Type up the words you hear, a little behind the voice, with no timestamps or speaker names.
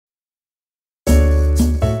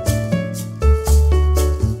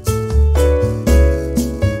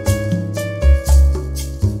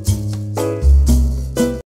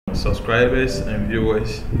subscribers and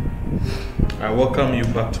viewers. I welcome you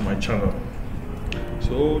back to my channel.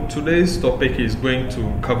 So today's topic is going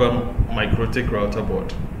to cover mikrotik router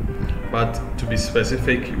board, but to be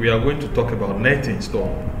specific, we are going to talk about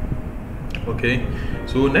Netinstall. Okay,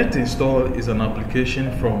 so Netinstall is an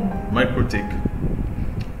application from mikrotik,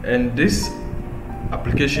 and this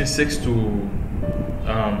application seeks to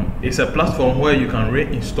it's a platform where you can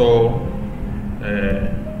reinstall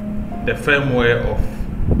the firmware of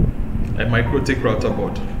a mikrotik router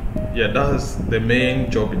board. Yeah, that's the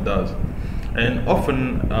main job it does. And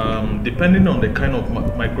often, depending on the kind of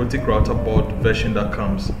mikrotik router board version that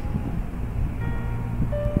comes,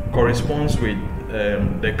 corresponds with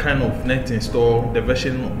the kind of Netinstall, the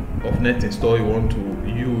version of Netinstall you want to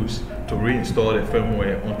use to reinstall the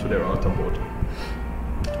firmware onto the router board.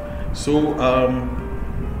 So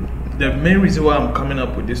the main reason why I'm coming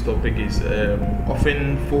up with this topic is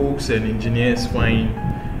often folks and engineers find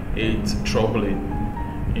it troubling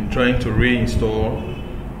in trying to reinstall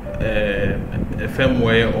a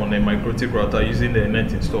firmware on a mikrotik router using the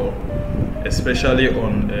Netinstall, especially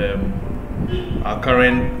on our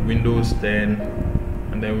current Windows 10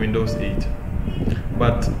 and then Windows 8.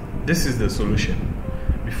 But this is the solution.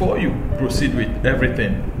 Before you proceed with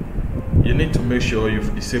everything, you need to make sure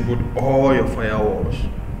you've disabled all your firewalls.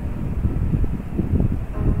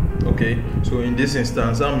 Okay, so in this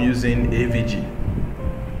instance I'm using AVG.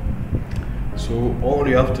 So all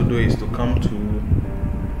you have to do is to come to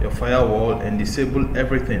your firewall and disable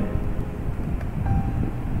everything.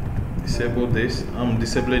 Disable this. I'm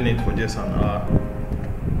disabling it for just an hour.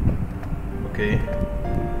 Okay,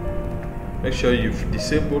 make sure you've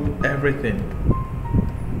disabled everything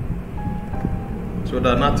so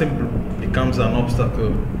that nothing becomes an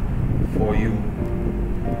obstacle for you.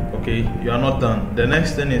 Okay, you are not done. The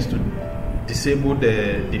next thing is to disable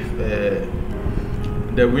the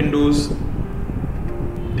Windows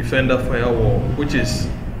Defender firewall, which is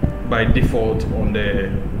by default on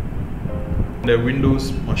the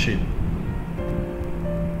Windows machine.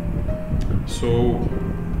 So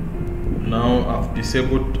now I've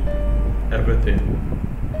disabled everything.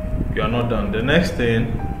 You are not done. The next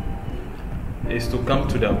thing is to come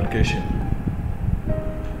to the application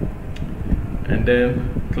and then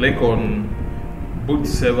click on boot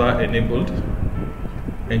server enabled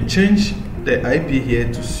and change the IP here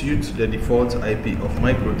to suit the default IP of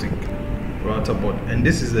mikrotik router board. And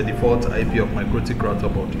this is the default IP of mikrotik router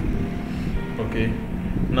board. Okay,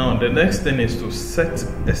 now the next thing is to set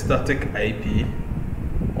a static IP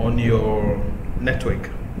on your network.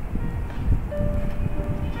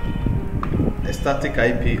 A static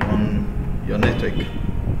IP on your network.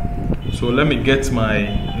 So let me get my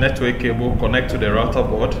network cable, connect to the router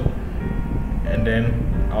board, and then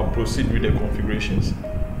I'll proceed with the configurations.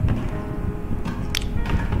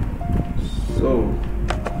 So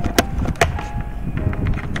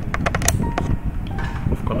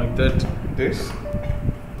I've connected this.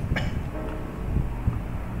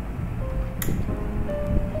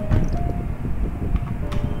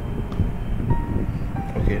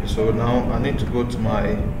 Okay, so now I need to go to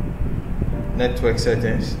my network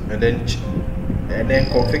settings and then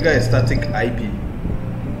configure a static IP.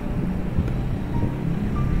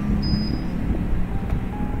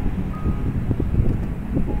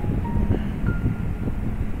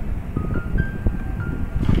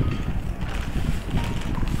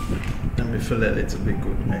 Let me feel a little bit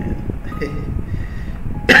good, man.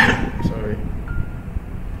 Sorry.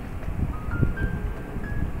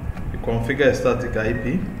 You configure a static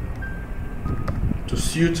IP to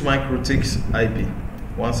suit mikrotik's IP.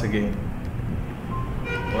 Once again,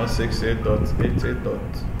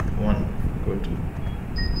 168.88.1.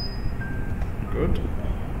 Good.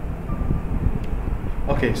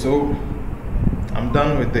 Okay, so I'm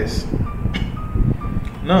done with this.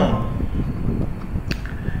 Now,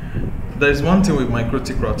 there's one thing with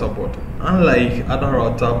mikrotik router board. Unlike other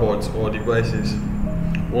router boards or devices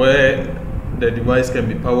where the device can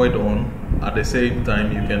be powered on at the same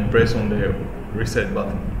time you can press on the reset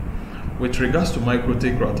button, with regards to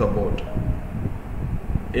mikrotik router board,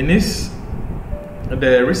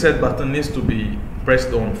 the reset button needs to be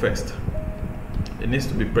pressed on first. It needs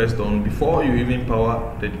to be pressed on before you even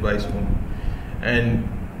power the device on. And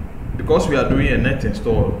because we are doing a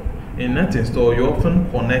Netinstall, in Netinstall you often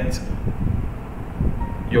connect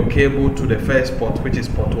your cable to the first port, which is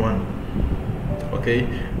port 1. Okay,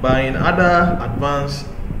 but in other advanced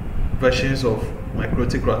versions of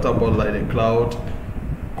mikrotik router board like the cloud,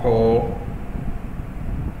 core,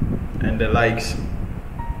 and the likes,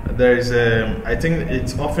 there is I think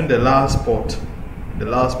it's often the last port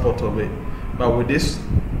of it. But with these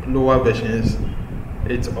lower versions,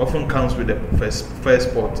 it often comes with the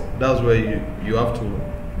first port. That's where you have to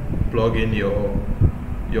plug in your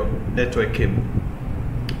network cable.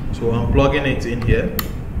 So I'm plugging it in here,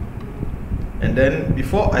 and then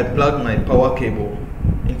before I plug my power cable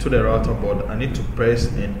into the router board, I need to press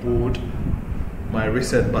and hold my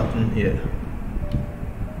reset button here.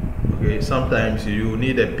 Okay, sometimes you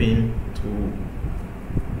need a pin to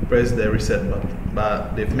press the reset button,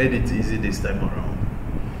 but they've made it easy this time around.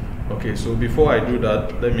 Okay, so before I do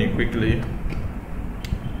that, let me quickly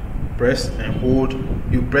press and hold.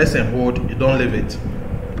 You press and hold, you don't leave it,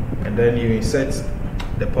 and then you insert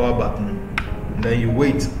the power button, and then you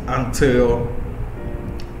wait until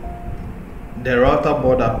the router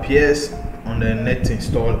board appears on the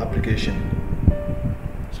Netinstall application.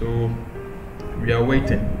 So we are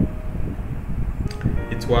waiting.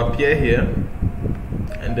 It will appear here,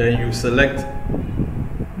 and then you select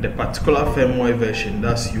the particular firmware version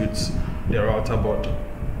that suits the router board.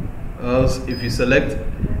 Else, if you select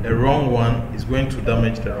a wrong one, it's going to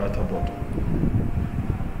damage the router board.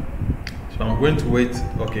 So I'm going to wait.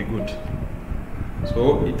 Okay, good.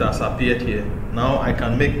 So it has appeared here. Now I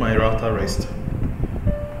can make my router rest.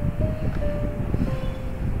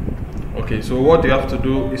 Okay, so what you have to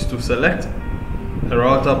do is to select the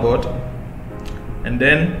router board and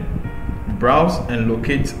then browse and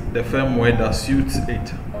locate the firmware that suits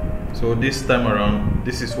it. So this time around,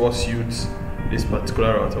 this is what suits this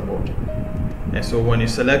particular router board. And so when you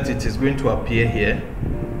select it, it's going to appear here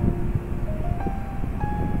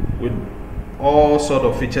with all sort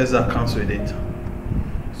of features that comes with it.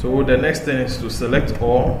 So the next thing is to select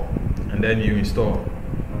all, and then you install.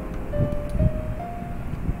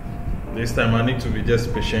 This time I need to be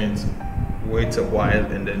just patient, wait a while,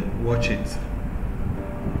 and then watch the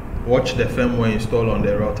firmware install on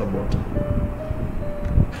the router board.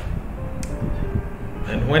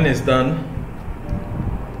 And when it's done,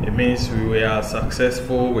 it means we are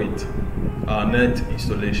successful with our net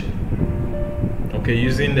installation. Okay,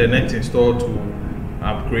 using the Netinstall to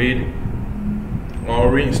upgrade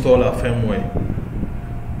or reinstall our firmware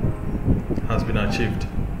has been achieved.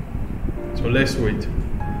 So let's wait.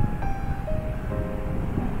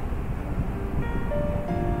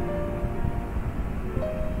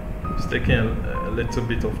 It's taking a little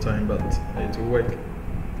bit of time, but it will work.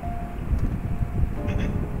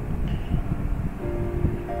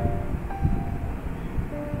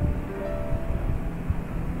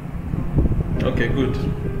 Okay, good.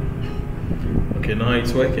 Okay, now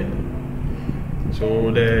it's working.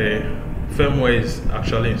 So the firmware is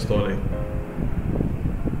actually installing.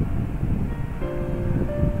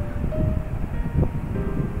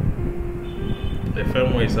 The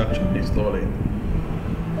firmware is actually installing.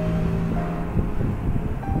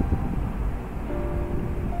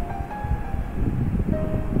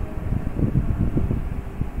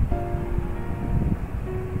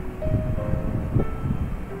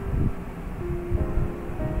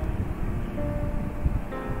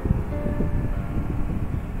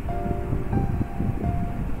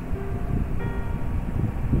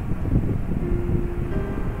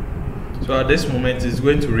 So at this moment it's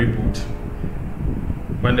going to reboot.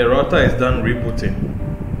 When the router is done rebooting,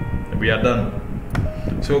 we are done.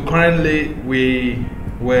 So currently we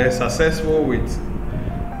were successful with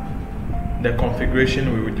the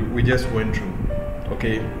configuration we just went through.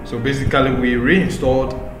 Okay, so basically we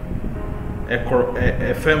reinstalled a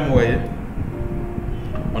firmware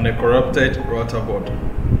on a corrupted router board.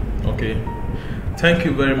 Okay, thank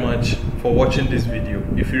you very much for watching this video.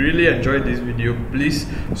 If you really enjoyed this video, please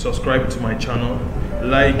subscribe to my channel,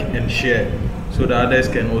 like and share, so that others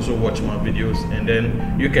can also watch my videos, and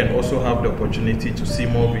then you can also have the opportunity to see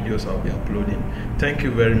more videos I'll be uploading. Thank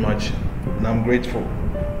you very much, and I'm grateful.